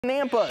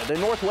Nampa, the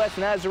Northwest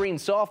Nazarene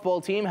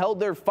softball team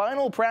held their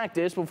final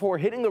practice before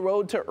hitting the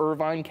road to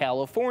Irvine,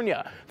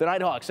 California. The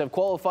Nighthawks have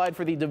qualified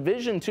for the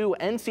Division II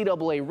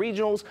NCAA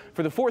Regionals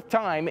for the fourth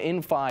time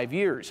in 5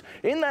 years.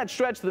 In that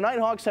stretch, the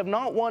Nighthawks have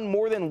not won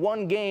more than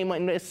one game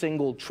in a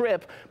single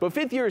trip, but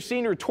fifth-year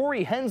senior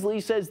Tori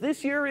Hensley says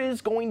this year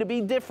is going to be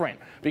different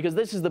because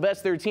this is the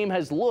best their team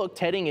has looked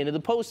heading into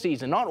the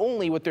postseason, not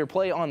only with their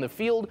play on the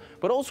field,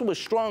 but also with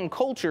strong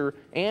culture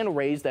and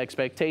raised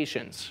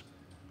expectations.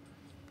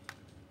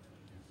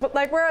 But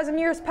whereas in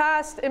years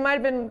past, it might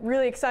have been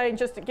really exciting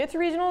just to get to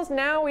regionals,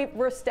 now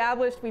we're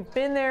established, we've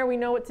been there, we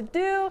know what to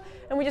do,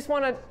 and we just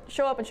want to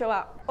show up and show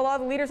out. A lot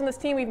of the leaders in this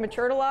team, we've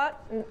matured a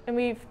lot, and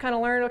we've kind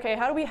of learned, okay,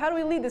 how do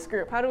we lead this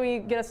group? How do we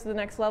get us to the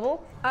next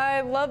level?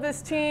 I love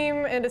this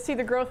team, and to see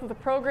the growth of the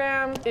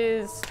program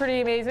is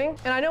pretty amazing,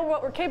 and I know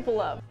what we're capable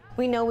of.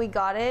 We know we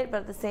got it,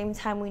 but at the same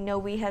time, we know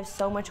we have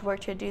so much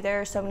work to do.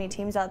 There are so many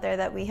teams out there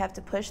that we have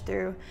to push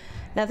through.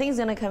 Nothing's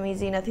going to come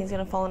easy. Nothing's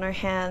going to fall in our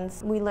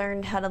hands. We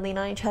learned how to lean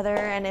on each other,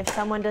 and if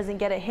someone doesn't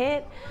get a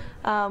hit,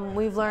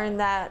 we've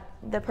learned that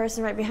the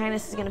person right behind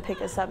us is going to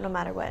pick us up no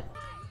matter what.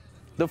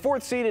 The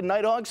fourth-seeded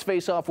Nighthawks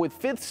face off with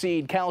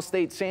fifth-seed Cal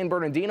State San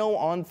Bernardino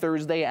on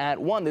Thursday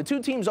at 1. The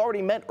two teams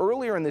already met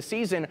earlier in the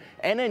season.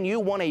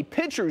 NNU won a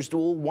pitcher's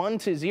duel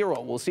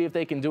 1-0. We'll see if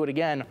they can do it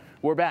again.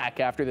 We're back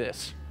after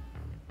this.